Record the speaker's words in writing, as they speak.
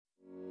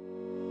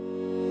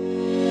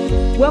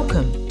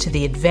Welcome to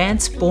the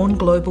Advance Born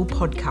Global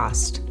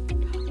podcast.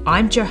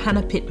 I'm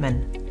Johanna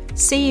Pittman,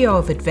 CEO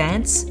of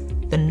Advance,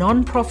 the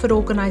non-profit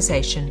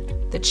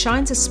organisation that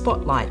shines a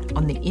spotlight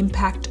on the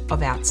impact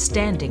of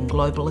outstanding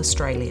global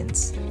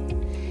Australians.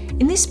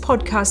 In this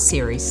podcast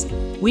series,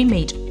 we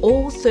meet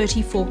all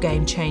 34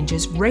 game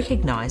changers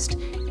recognised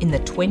in the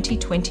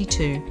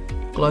 2022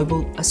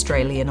 Global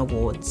Australian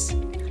Awards.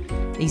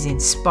 These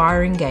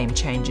inspiring game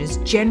changers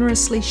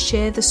generously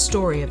share the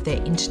story of their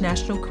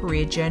international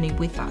career journey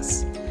with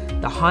us,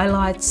 the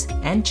highlights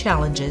and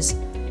challenges,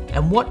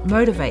 and what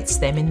motivates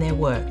them in their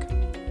work.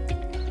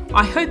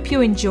 I hope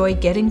you enjoy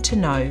getting to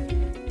know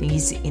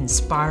these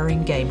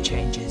inspiring game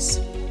changers.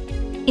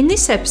 In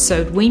this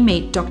episode, we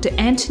meet Dr.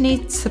 Anthony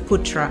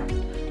Saputra,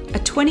 a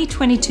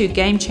 2022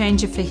 game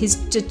changer for his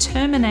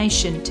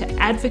determination to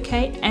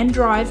advocate and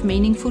drive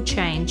meaningful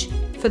change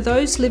for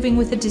those living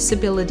with a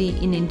disability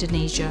in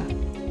Indonesia.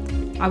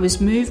 I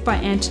was moved by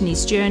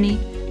Anthony's journey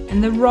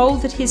and the role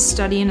that his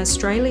study in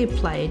Australia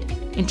played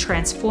in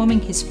transforming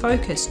his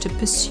focus to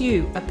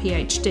pursue a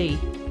PhD.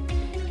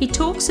 He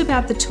talks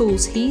about the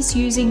tools he's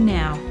using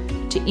now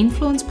to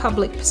influence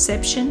public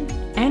perception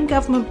and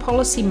government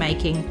policy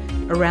making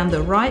around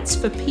the rights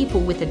for people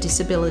with a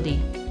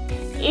disability.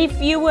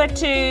 If you were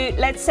to,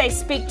 let's say,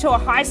 speak to a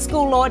high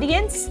school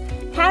audience,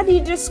 how do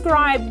you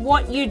describe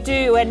what you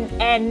do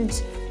and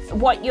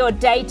what your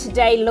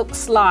day-to-day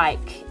looks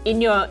like in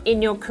your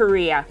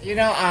career? You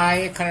know,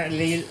 I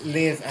currently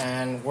live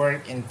and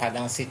work in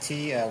Padang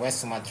City, West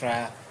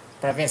Sumatra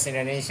Province,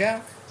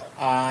 Indonesia.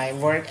 I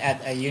work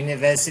at a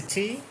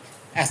university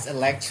as a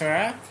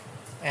lecturer,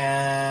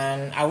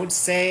 and I would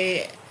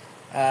say,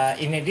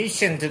 in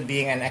addition to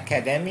being an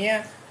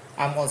academia,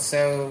 I'm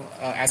also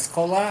a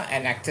scholar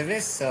and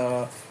activist.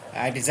 So,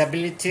 a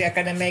disability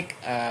academic,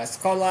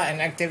 scholar and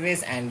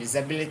activist, and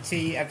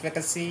disability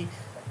advocacy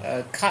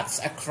cuts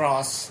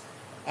across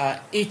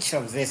each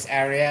of these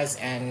areas,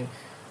 and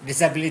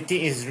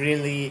disability is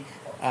really,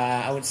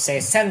 I would say,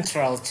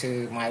 central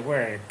to my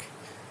work.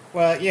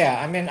 Well, yeah,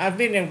 I mean, I've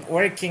been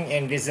working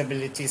in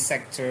disability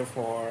sector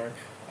for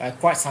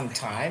quite some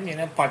time, you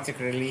know,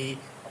 particularly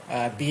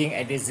being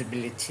a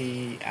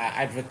disability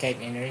advocate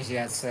in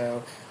Indonesia.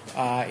 So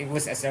it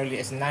was as early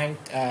as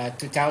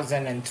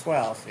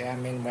 2012, yeah, I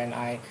mean, when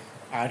I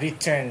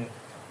returned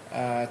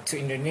to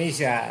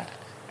Indonesia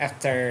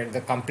after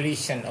the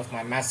completion of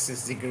my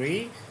master's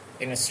degree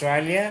in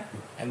Australia,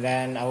 and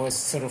then I was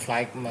sort of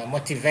like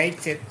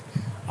motivated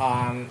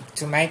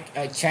to make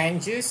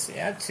changes,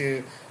 yeah,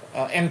 to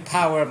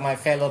empower my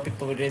fellow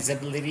people with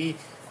disability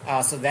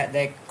so that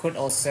they could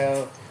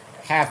also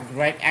have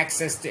great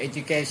access to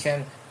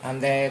education,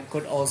 and they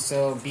could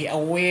also be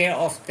aware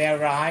of their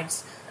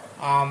rights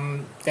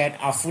that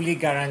are fully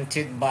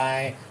guaranteed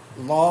by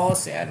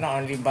laws, yeah, not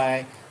only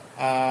by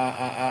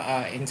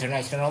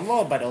international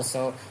law, but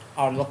also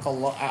our local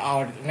law,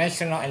 our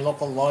national and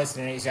local laws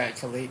in Indonesia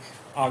actually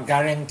are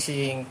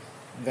guaranteeing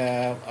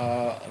the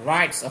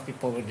rights of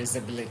people with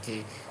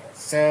disability.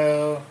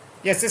 So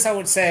yes, this I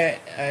would say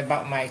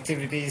about my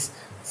activities.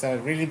 So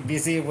really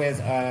busy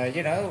with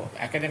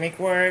academic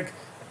work,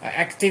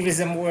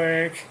 activism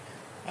work,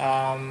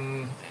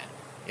 and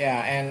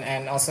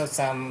also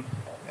some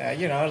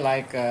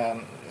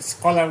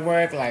scholar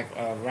work, like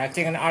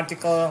writing an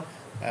article,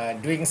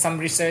 doing some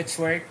research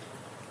work.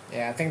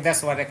 Yeah, I think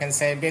that's what I can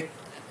say a bit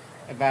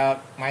about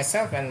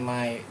myself and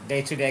my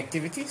day-to-day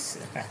activities.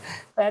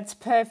 That's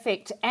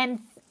perfect. And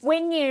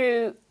when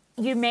you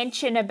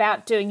mention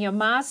about doing your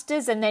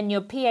master's and then your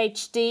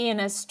PhD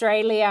in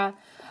Australia,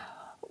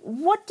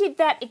 what did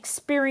that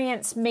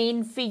experience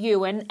mean for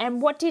you,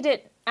 and what did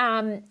it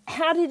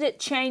how did it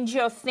change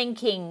your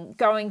thinking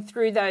going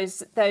through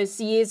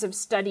those years of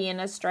study in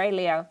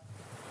Australia?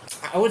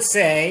 I would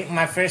say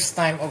my first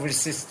time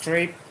overseas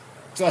trip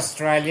to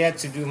Australia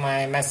to do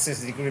my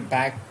master's degree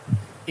back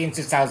in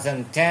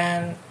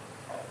 2010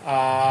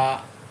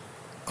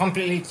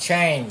 completely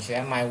changed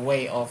my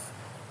way of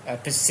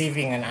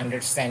perceiving and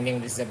understanding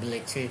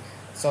disability.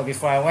 So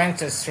before I went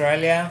to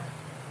Australia,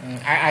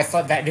 I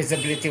thought that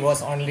disability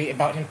was only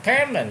about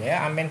impairment.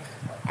 Yeah, I mean,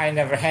 I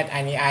never had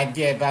any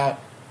idea about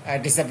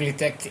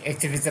disability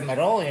activism at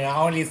all. You know,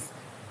 I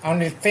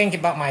only think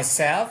about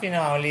myself. You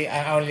know,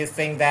 I only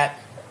think that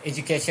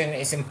education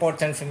is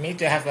important for me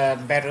to have a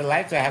better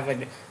life, to have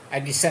a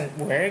decent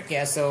work.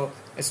 Yeah, so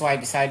that's why I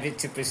decided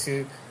to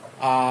pursue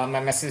my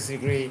master's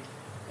degree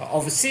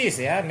overseas.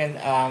 Yeah, I mean,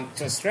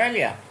 to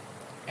Australia,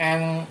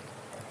 and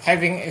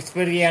having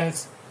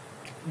experienced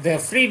the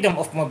freedom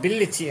of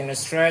mobility in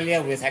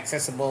Australia with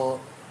accessible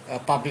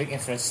public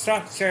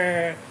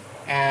infrastructure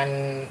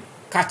and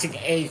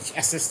cutting-edge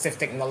assistive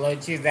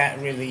technology that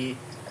really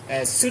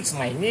suits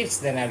my needs,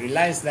 then I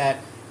realized that,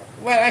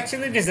 well,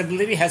 actually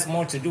disability has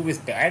more to do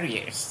with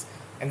barriers.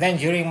 And then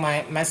during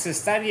my master's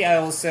study, I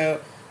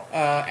also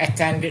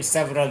attended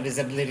several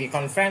disability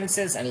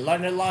conferences and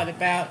learned a lot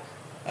about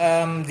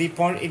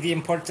the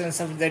importance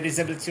of the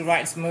disability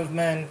rights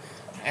movement.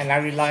 And I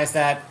realized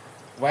that,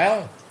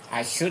 well,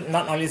 I should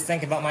not only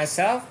think about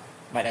myself,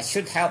 but I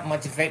should help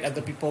motivate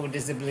other people with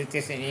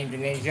disabilities in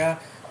Indonesia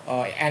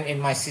and in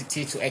my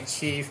city to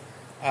achieve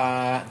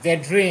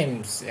their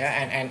dreams,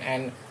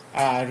 and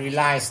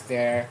realize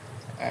their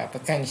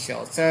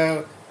potential.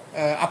 So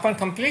upon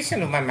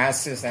completion of my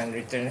master's and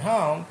return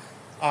home,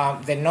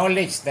 the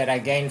knowledge that I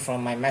gained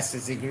from my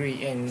master's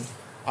degree in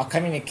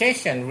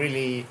communication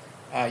really,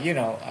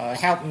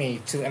 helped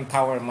me to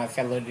empower my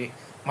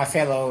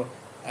fellow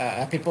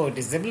people with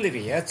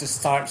disability, to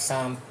start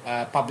some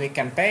public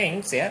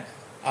campaigns,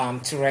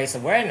 to raise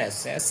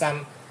awareness. I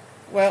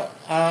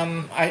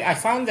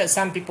found that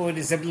some people with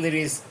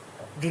disabilities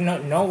do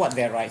not know what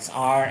their rights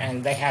are,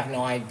 and they have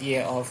no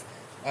idea of,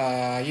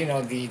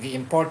 the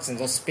importance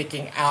of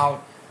speaking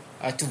out,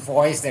 to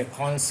voice their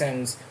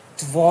concerns,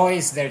 to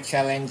voice their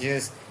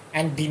challenges,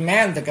 and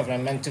demand the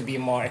government to be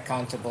more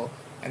accountable.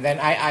 And then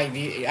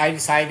I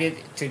decided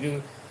to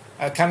do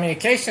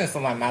communications for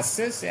my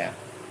master's,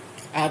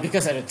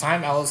 because at the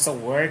time I also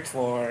worked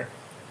for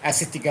a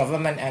city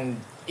government and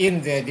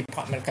in the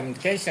department of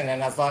communication,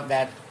 and I thought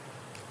that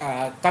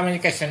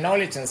communication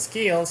knowledge and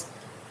skills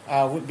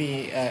would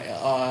be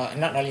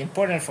not only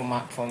important for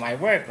my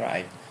work,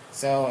 right?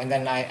 So, and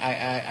then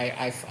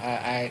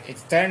it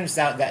turns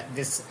out that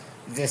this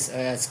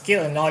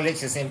skill and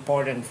knowledge is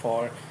important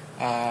for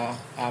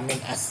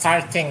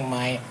starting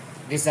my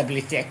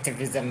disability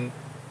activism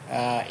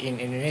in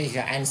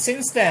Indonesia. And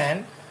since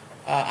then,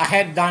 I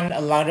had done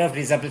a lot of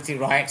disability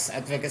rights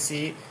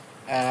advocacy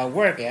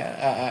work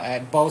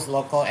at both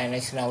local and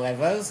national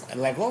levels.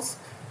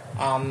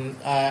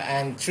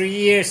 And 3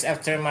 years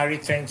after my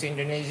return to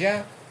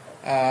Indonesia,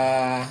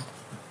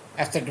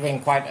 after doing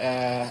quite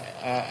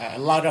a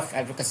lot of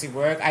advocacy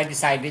work, I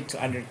decided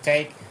to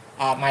undertake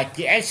my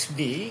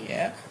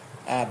PhD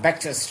back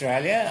to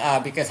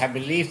Australia because I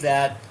believe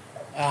that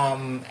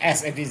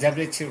as a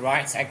disability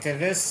rights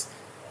activist,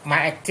 my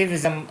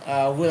activism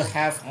will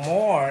have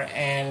more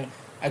and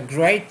a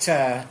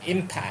greater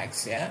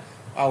impact,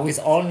 with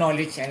all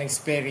knowledge and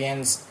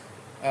experience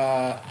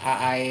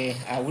I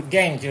would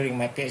gain during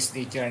my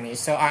PhD journey.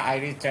 So I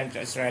returned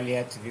to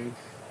Australia to do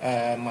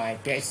my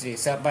PhD.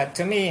 So, but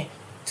to me,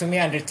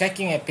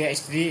 undertaking a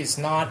PhD is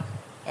not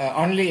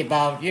only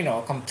about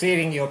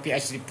completing your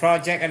PhD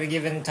project at a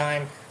given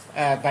time,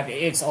 but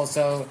it's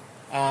also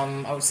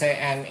I would say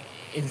an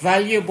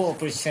invaluable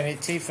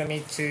opportunity for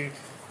me to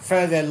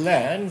further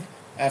learn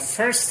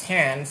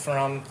firsthand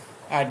from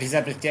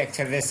disability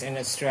activists in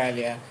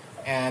Australia.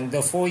 And the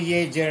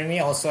 4-year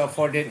journey also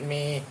afforded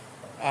me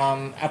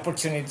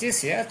opportunities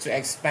to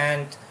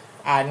expand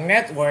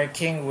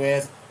networking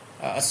with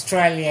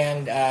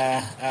Australian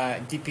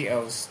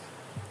DPOs.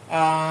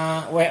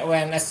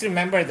 When I still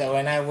remember that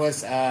when I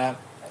was an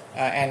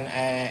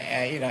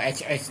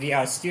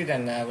HDR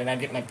student, when I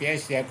did my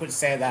PhD, I could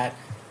say that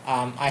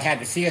I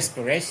had a few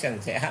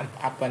aspirations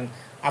upon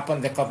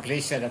the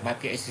completion of my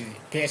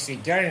PhD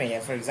journey.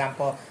 For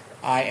example,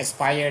 I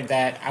aspired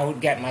that I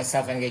would get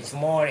myself engaged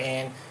more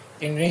in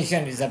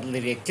Indonesian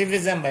disability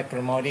activism by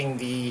promoting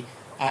the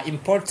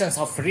importance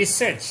of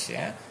research,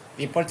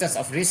 the importance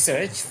of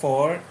research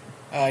for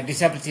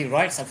disability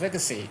rights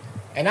advocacy.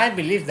 And I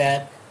believe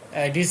that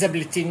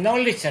disability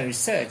knowledge and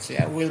research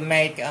will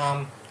make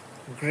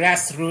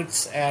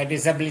grassroots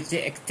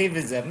disability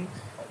activism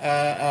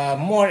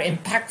more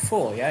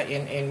impactful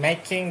in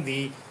making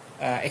the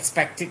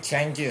expected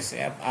changes,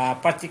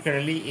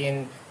 particularly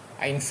in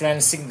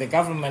influencing the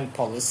government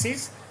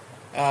policies.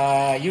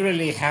 You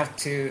really have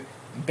to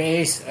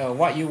base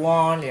what you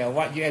want,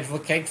 what you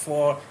advocate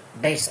for,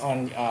 based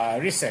on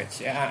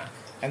research.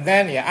 And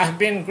then, I've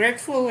been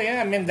grateful,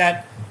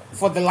 that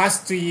for the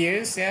last 2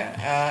 years,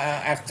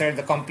 after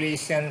the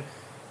completion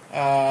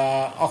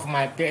of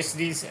my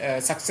PhD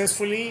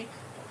successfully,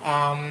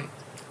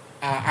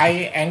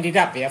 I ended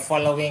up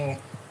following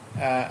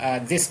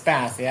this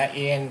path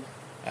in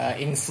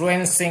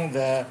influencing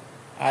the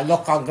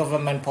local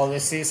government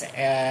policies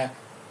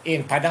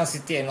in Padang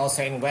City and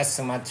also in West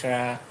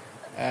Sumatra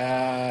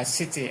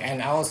City.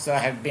 And I also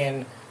have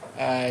been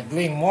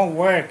doing more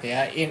work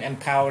in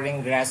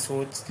empowering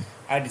grassroots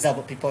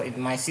disabled people in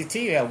my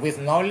city with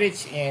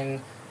knowledge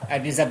in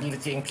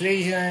disability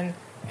inclusion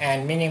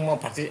and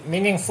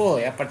meaningful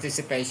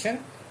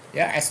participation,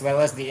 as well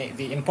as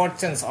the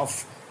importance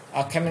of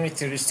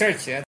community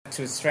research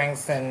to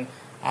strengthen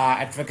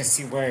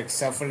advocacy work.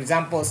 So, for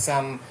example,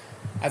 some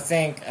I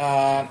think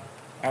a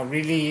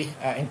really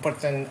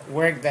important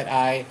work that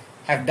I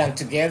have done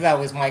together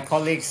with my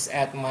colleagues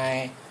at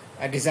my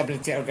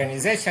disability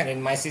organization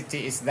in my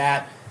city is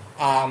that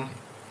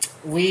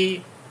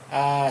we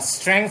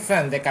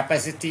strengthen the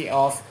capacity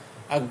of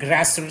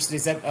grassroots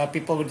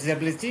people with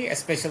disability,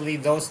 especially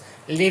those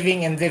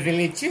living in the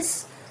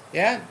villages,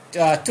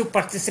 to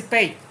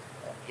participate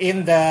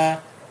in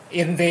their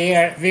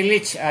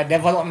village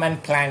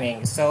development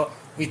planning. So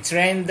we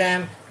train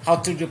them how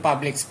to do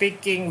public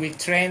speaking. We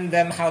train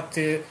them how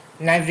to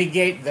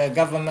navigate the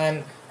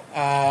government,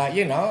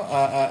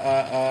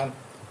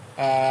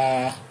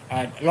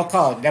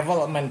 local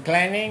development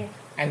planning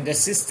and the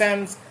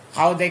systems,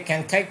 how they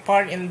can take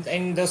part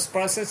in those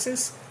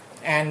processes.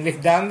 And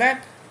we've done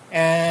that.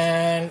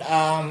 And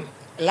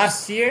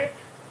last year,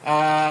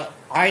 I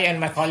and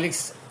my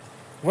colleagues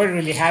were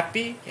really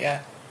happy.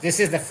 Yeah, this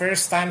is the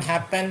first time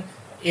happened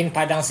in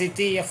Padang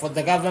City for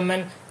the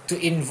government to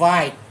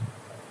invite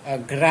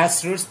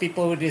grassroots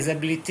people with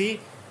disability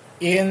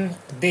in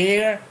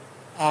their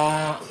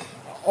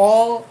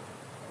all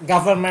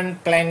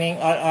government planning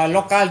or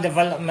local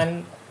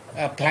development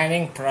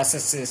planning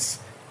processes.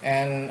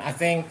 And I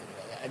think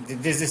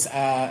this is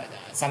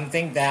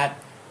something that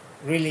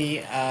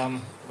really,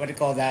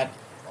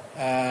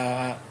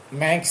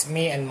 makes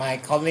me and my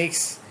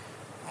colleagues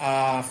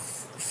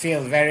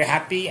feel very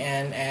happy,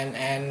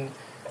 and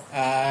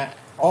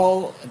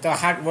all the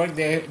hard work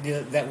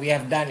that we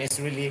have done is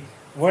really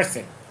worth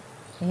it.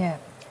 Yeah.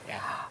 Yeah.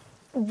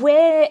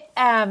 Where,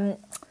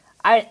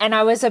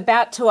 I was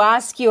about to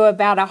ask you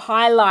about a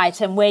highlight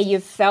and where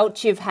you've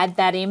felt you've had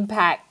that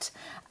impact.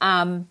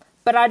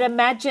 But I'd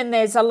imagine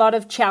there's a lot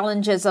of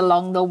challenges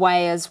along the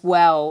way as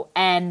well.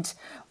 And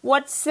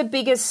what's the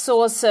biggest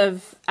source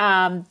of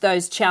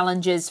those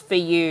challenges for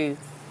you?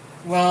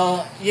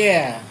 Well,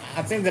 yeah,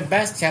 I think the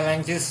best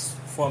challenges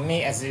for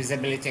me as a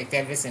disability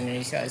activist in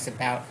Indonesia is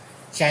about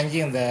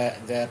changing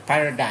the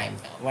paradigm.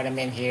 What I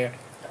mean here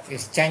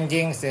is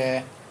changing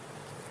the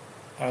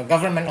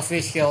government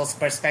officials'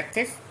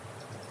 perspective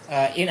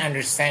in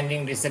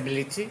understanding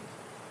disability.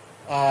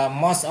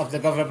 Most of the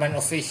government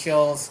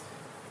officials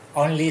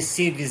only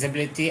see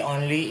disability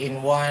only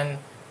in one,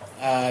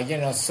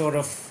 sort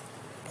of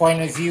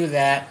point of view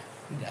that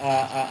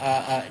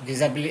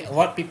disability,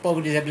 what people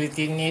with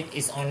disability need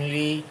is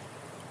only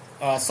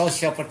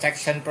social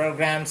protection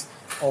programs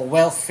or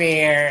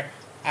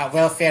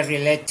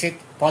welfare-related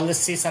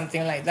policy,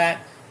 something like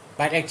that.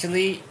 But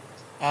actually,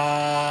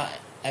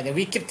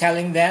 we keep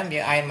telling them,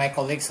 I and my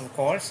colleagues, of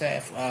course,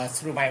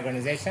 through my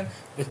organization,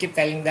 we keep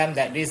telling them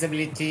that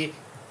disability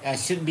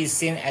should be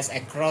seen as a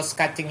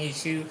cross-cutting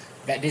issue,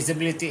 that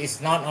disability is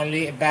not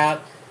only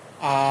about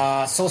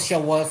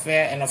social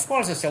welfare, and of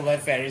course social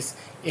welfare is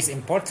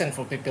important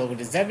for people with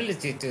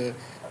disability to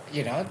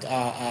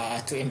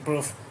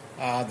improve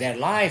their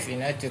life,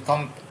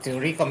 to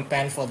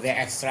recompense for their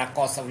extra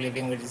cost of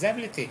living with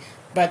disability.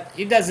 But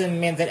it doesn't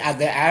mean that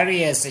other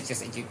areas such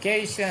as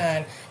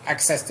education,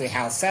 access to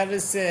health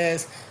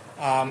services,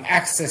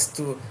 access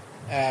to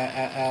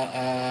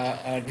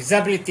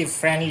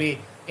disability-friendly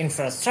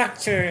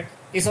infrastructure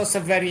is also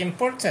very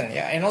important,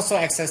 and also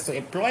access to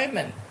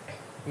employment.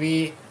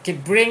 We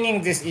keep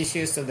bringing these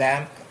issues to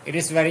them. It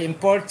is very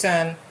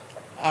important.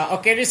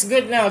 Okay, it's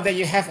good now that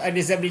you have a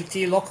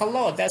disability local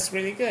law. That's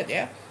really good,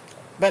 yeah.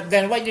 But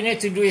then what you need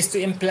to do is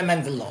to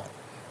implement the law.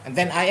 And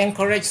then I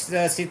encourage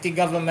the city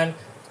government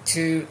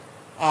to,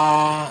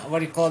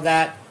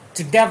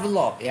 to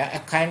develop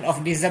a kind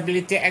of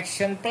disability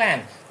action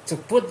plan, to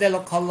put the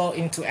local law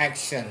into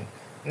action.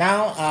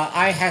 Now,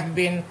 I have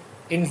been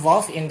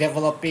involved in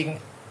developing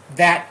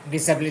that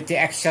disability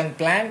action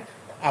plan,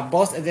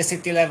 both at the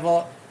city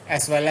level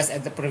as well as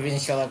at the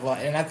provincial level.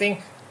 And I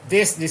think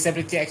this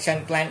disability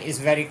action plan is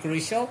very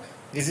crucial.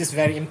 This is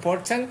very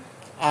important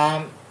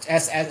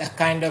as a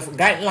kind of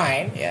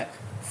guideline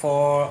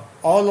for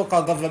all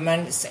local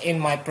governments in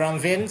my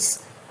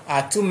province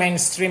to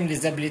mainstream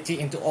disability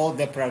into all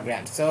the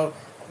programs. So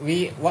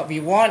what we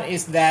want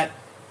is that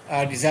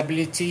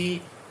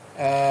disability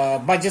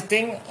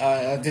budgeting,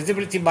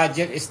 disability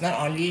budget is not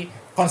only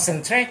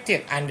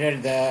concentrated under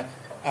the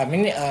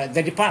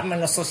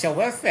Department of Social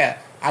Welfare.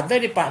 Other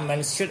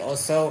departments should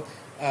also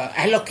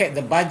allocate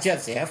the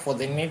budgets for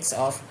the needs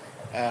of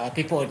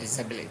people with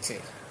disability.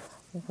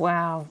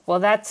 Wow.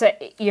 Well,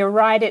 you're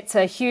right. It's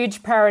a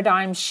huge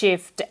paradigm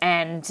shift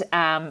and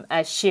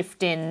a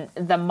shift in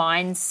the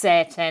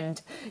mindset,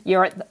 and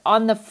you're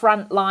on the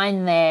front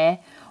line there.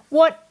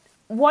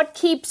 What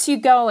keeps you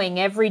going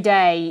every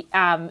day?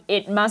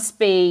 It must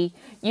be,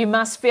 you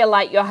must feel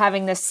like you're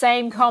having the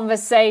same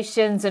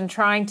conversations and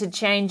trying to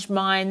change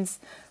minds.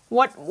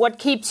 What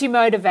keeps you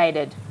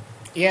motivated?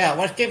 Yeah,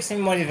 what keeps me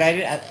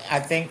motivated, I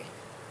think,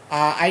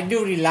 I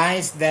do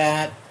realize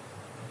that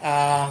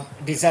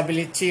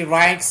disability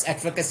rights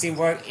advocacy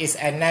work is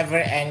a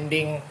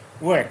never-ending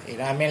work. It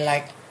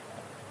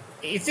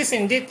is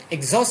indeed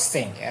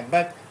exhausting.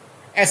 But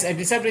as a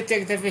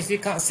disability activist, you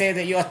can't say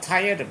that you are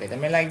tired of it.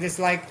 This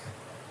like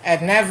a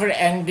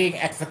never-ending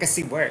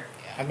advocacy work.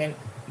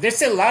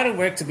 There's a lot of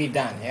work to be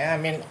done.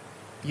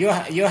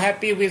 You're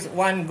happy with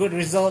one good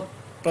result,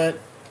 but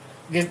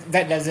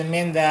that doesn't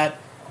mean that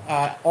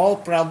all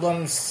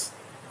problems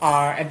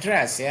are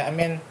addressed.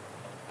 And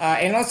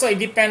also it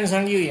depends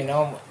on you.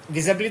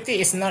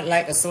 Disability is not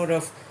like a sort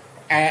of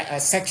a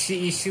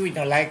sexy issue.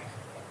 A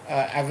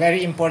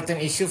very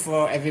important issue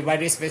for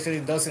everybody, especially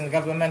those in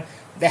government.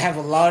 They have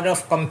a lot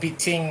of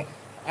competing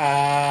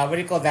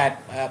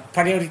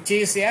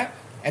priorities.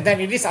 And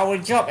then it is our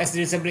job as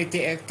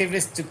disability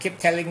activists to keep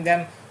telling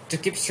them, to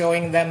keep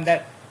showing them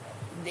that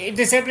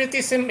disability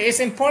is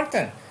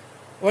important.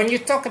 When you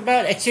talk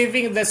about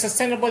achieving the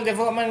Sustainable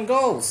Development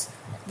Goals,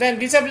 then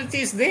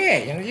disability is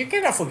there. You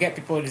cannot forget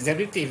people with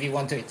disability if you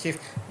want to achieve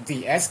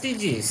the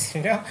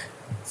SDGs.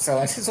 So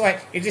this is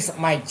why it is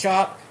my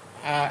job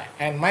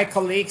and my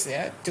colleagues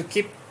to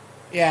keep,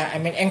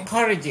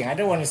 encouraging. I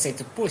don't want to say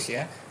to push,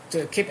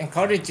 to keep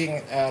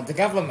encouraging the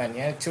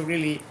government to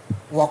really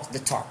walk the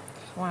talk.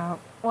 Wow.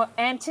 Well,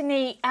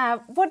 Anthony,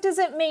 what does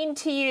it mean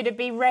to you to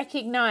be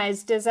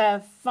recognised as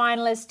a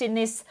finalist in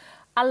this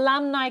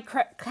alumni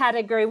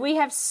category? We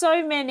have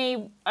so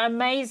many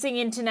amazing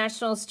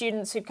international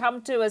students who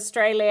come to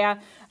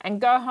Australia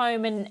and go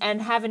home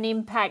and have an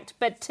impact,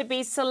 but to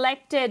be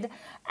selected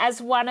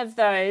as one of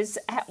those,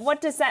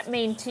 what does that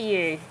mean to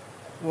you?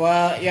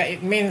 Well,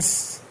 it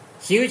means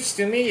huge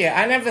to me.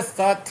 I never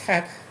thought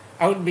that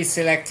I would be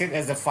selected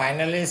as a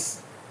finalist.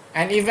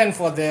 And even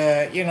for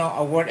the,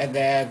 award at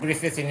the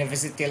Griffith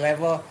University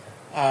level,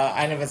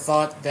 I never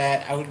thought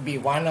that I would be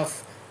one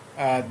of,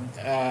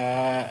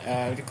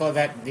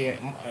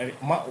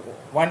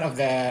 one of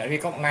the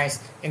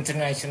recognized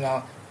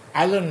international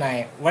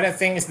alumni. What I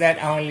think is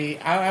that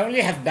I only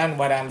have done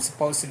what I'm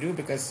supposed to do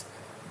because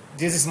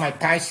this is my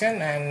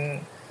passion,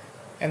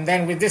 and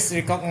then with this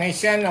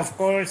recognition, of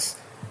course,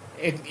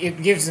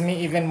 it gives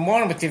me even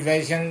more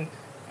motivation,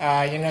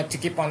 to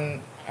keep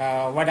on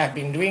what I've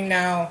been doing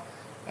now.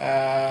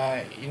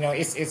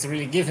 It's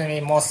really given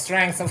me more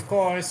strength, of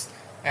course,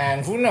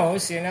 and who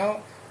knows,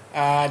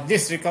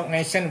 this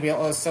recognition will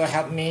also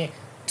help me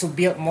to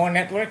build more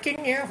networking.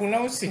 Who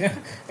knows,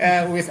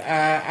 with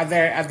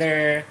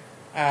other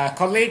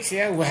colleagues,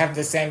 who have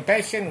the same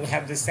passion, who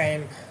have the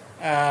same,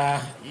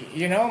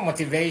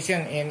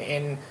 motivation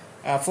in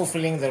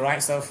fulfilling the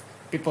rights of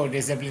people with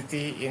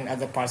disability in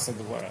other parts of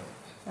the world.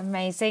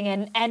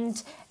 Amazing.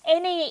 And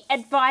any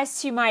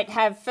advice you might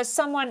have for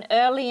someone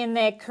early in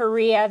their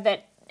career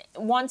that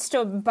wants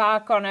to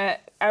embark on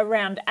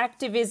around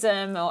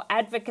activism or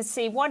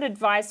advocacy, what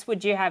advice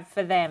would you have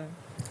for them?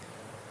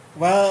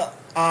 Well,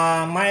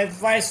 my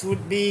advice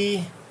would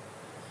be,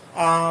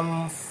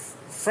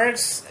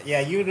 first,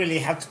 you really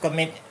have to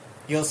commit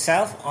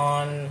yourself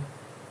on,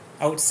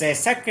 I would say,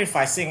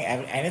 sacrificing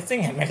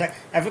anything. I mean, like,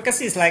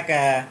 advocacy is like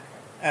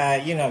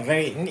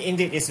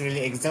indeed it's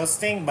really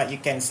exhausting, but you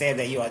can say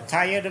that you are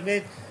tired of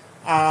it.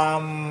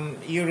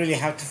 You really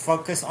have to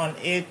focus on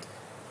it.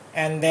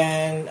 And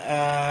then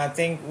I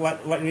think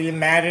what really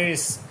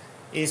matters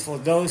is for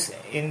those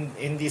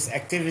in this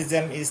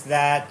activism is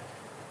that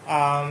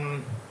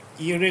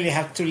you really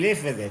have to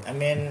live with it. I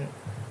mean,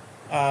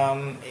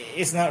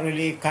 it's not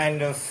really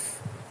kind of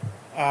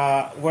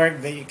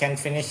work that you can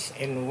finish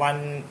in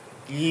 1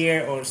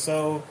 year or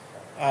so.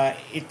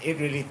 It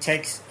really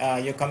takes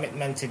your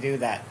commitment to do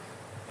that.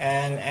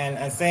 And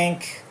I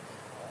think,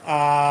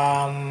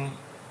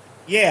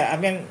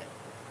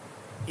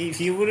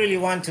 if you really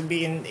want to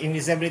be in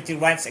disability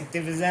rights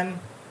activism,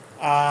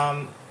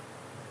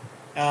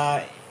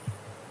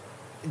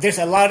 there's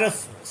a lot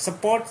of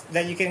support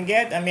that you can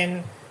get. I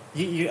mean,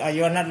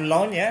 you're not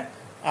alone,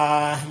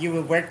 you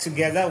will work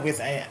together with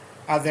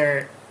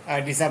other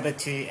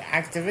disability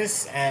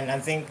activists, and I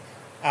think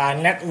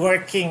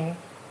networking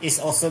is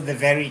also the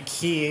very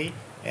key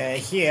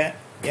here,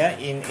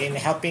 in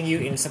helping you,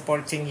 in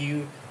supporting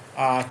you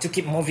to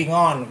keep moving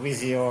on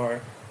with your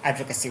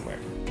advocacy work.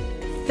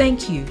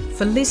 Thank you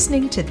for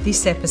listening to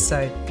this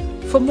episode.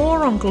 For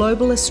more on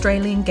global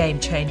Australian game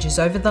changers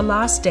over the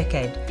last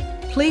decade,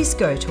 please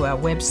go to our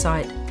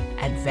website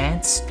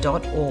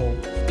advance.org.